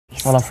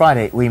next? Well, on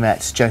Friday we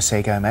met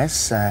Jose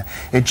Gomez,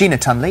 Gina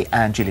Tunley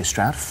and Julia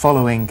Stroud.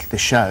 Following the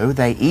show,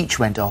 they each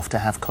went off to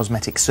have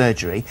cosmetic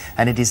surgery,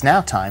 and it is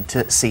now time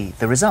to see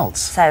the results.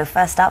 So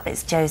first up,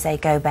 it's Jose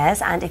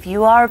Gomez, and if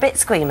you are a bit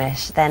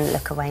squeamish, then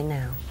look away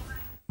now.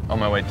 On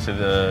my way to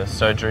the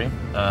surgery,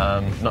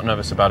 not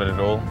nervous about it at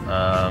all.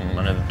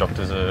 I know the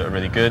doctors are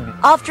really good.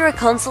 After a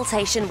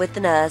consultation with the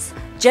nurse,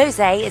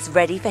 Jose is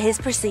ready for his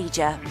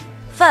procedure.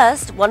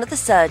 First, one of the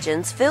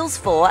surgeons feels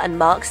for and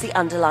marks the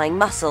underlying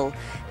muscle.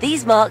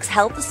 These marks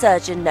help the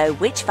surgeon know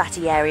which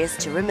fatty areas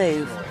to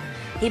remove.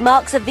 He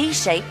marks a V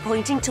shape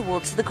pointing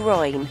towards the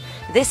groin.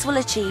 This will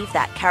achieve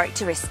that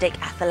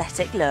characteristic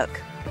athletic look.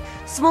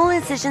 Small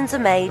incisions are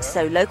made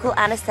so local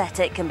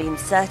anaesthetic can be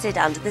inserted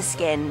under the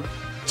skin.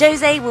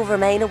 Jose will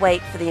remain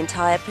awake for the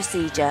entire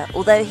procedure,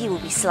 although he will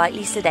be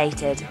slightly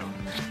sedated.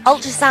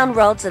 Ultrasound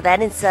rods are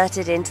then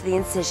inserted into the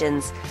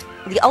incisions.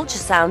 The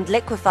ultrasound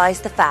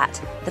liquefies the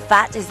fat. The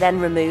fat is then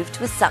removed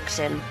with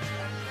suction.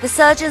 The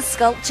surgeons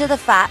sculpture the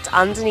fat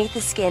underneath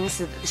the skin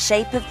so that the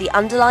shape of the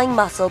underlying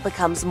muscle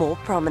becomes more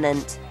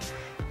prominent.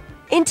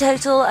 In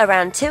total,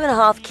 around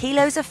 2.5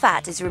 kilos of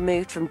fat is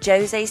removed from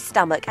Jose's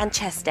stomach and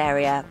chest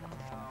area.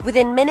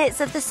 Within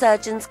minutes of the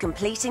surgeons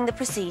completing the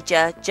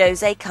procedure,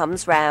 Jose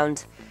comes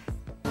round.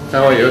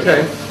 How are you?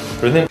 Okay.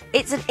 Brilliant.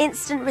 It's an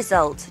instant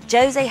result.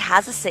 Jose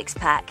has a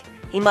six-pack.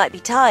 He might be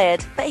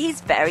tired, but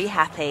he's very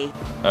happy.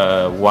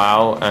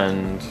 Wow,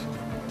 and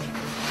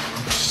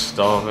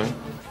starving.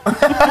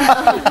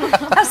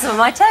 Have some of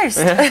my toast.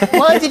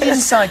 Why did you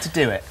decide to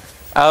do it?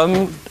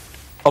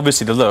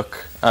 Obviously the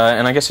look,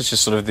 and I guess it's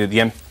just sort of the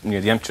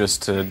impetus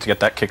to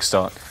get that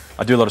kickstart.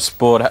 I do a lot of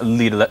sport,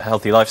 lead a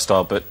healthy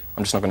lifestyle, but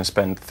I'm just not going to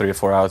spend 3 or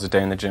 4 hours a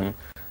day in the gym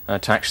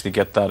to actually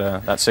get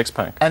that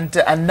six-pack. And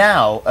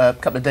now, a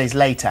couple of days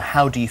later,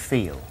 how do you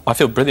feel? I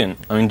feel brilliant.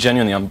 I mean,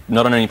 genuinely, I'm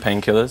not on any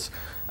painkillers.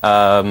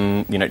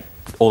 You know,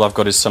 all I've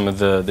got is some of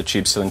the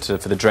tube cylinder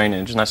for the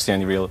drainage, and that's the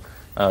only real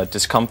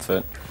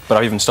discomfort. But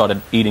I've even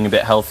started eating a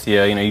bit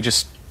healthier. You know,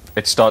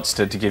 it starts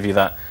to give you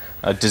that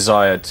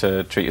desire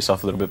to treat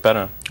yourself a little bit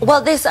better.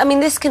 Well,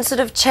 this can sort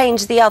of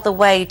change the other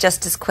way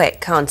just as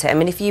quick, can't it? I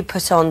mean, if you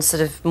put on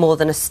sort of more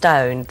than a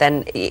stone,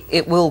 then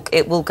it will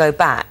go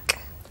back.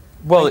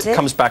 Well, it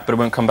comes back, but it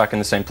won't come back in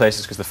the same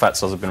places because the fat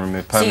cells have been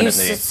removed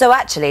permanently. So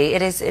actually,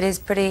 it is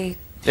pretty.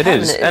 It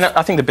is, and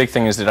I think the big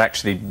thing is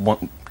that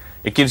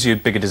it gives you a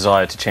bigger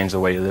desire to change the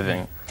way you're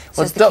living.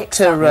 Well,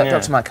 Dr.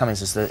 Mike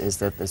Comins is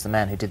the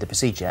man who did the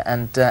procedure,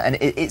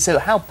 so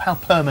how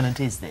permanent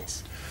is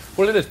this?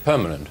 Well, it is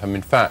permanent. I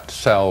mean, fat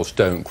cells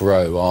don't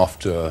grow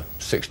after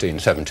 16,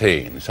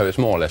 17, so it's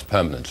more or less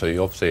permanent. So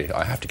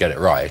I have to get it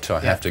right. I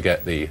have to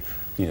get the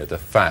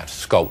fat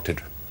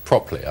sculpted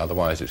properly,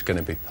 otherwise it's going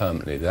to be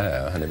permanently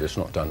there, and if it's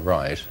not done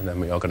right, then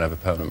we are going to have a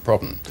permanent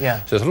problem.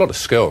 Yeah. So there's a lot of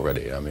skill,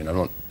 really. I mean, I'm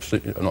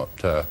not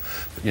to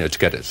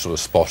get it sort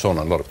of spot on,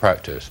 a lot of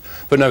practice,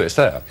 but no, it's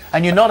there.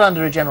 And you're not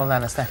under a general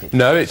anaesthetic?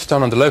 No, it's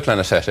done under local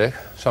anaesthetic.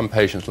 Some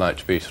patients like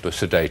to be sort of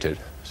sedated,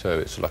 so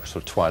it's like a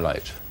sort of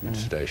twilight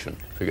sedation.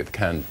 If you get the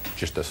can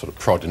just sort of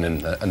prodding in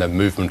there, and the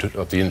movement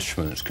of the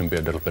instruments can be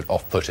a little bit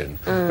off-putting,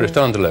 but it's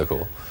done under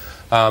local.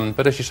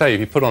 But as you say, if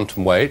you put on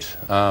some weight,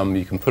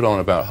 you can put on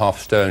about half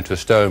a stone to a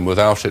stone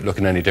without it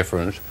looking any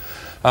different.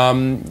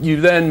 You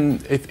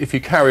then, if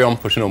you carry on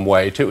putting on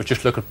weight, it would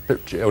just look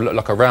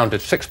like a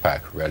rounded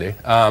six-pack, really.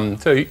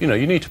 So,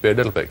 you need to be a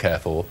little bit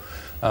careful.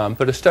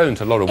 But a stone's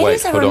a lot of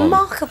weight to put on. It is a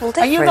remarkable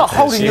difference. Are you not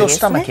holding your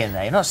stomach in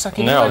there? You're not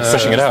sucking No, I'm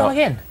pushing it out.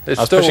 In? I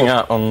was pushing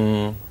out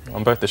on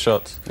both the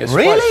shots. It's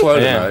really? Quite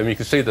swollen, yeah. though. I mean, you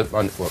can see that,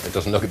 well, it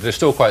doesn't look, it's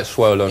still quite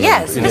swollen.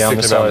 Yes, on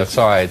the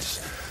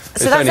sides.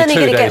 So that's only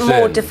going to get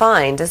more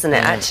defined, isn't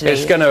it, actually?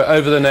 It's going to,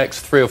 over the next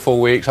 3 or 4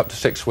 weeks, up to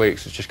 6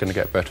 weeks, it's just going to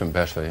get better and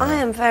better. I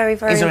am very,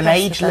 very. Is there an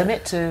age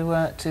limit to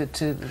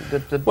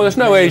the? Well, there's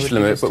no age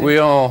limit, but we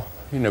are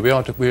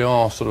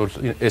sort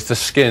of. It's the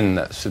skin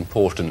that's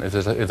important. If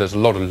there's a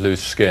lot of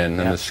loose skin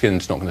and the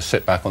skin's not going to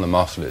sit back on the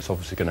muscle, it's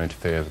obviously going to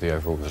interfere with the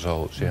overall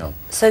results. Yeah.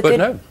 So but good.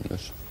 No.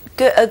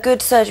 A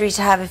good surgery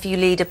to have if you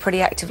lead a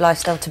pretty active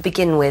lifestyle to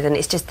begin with, and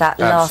it's just that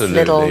last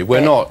little bit. We're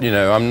not,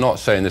 I'm not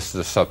saying this is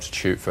a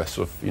substitute for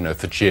sort of,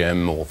 for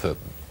gym or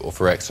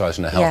for exercise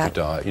and a healthy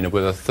diet.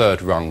 We're the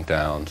third rung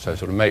down, so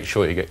sort of make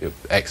sure you get your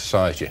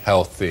exercise, you're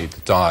healthy,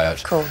 the diet.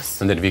 Of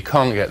course. And then if you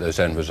can't get those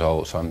end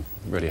results, I'm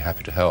really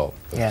happy to help.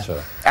 But,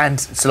 and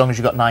so long as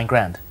you've got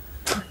 £9,000.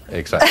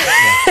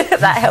 Exactly.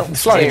 That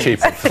helps. Slightly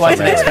cheaper. Quite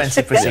an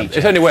expensive procedure.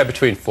 It's anywhere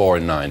between 4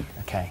 and 9.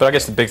 Okay. But I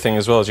guess the big thing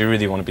as well is you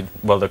really want to be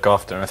well looked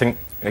after. And I think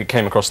it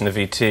came across in the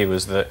VT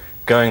was that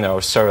going there, I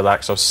was so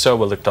relaxed, I was so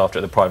well looked after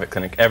at the private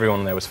clinic.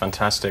 Everyone there was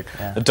fantastic.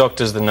 Yeah. The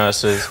doctors, the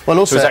nurses. Well,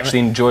 also, it was actually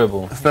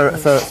enjoyable.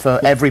 For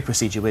every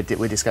procedure we're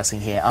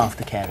discussing here,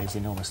 aftercare is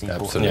enormously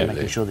important. Absolutely.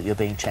 Making sure that you're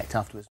being checked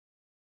afterwards.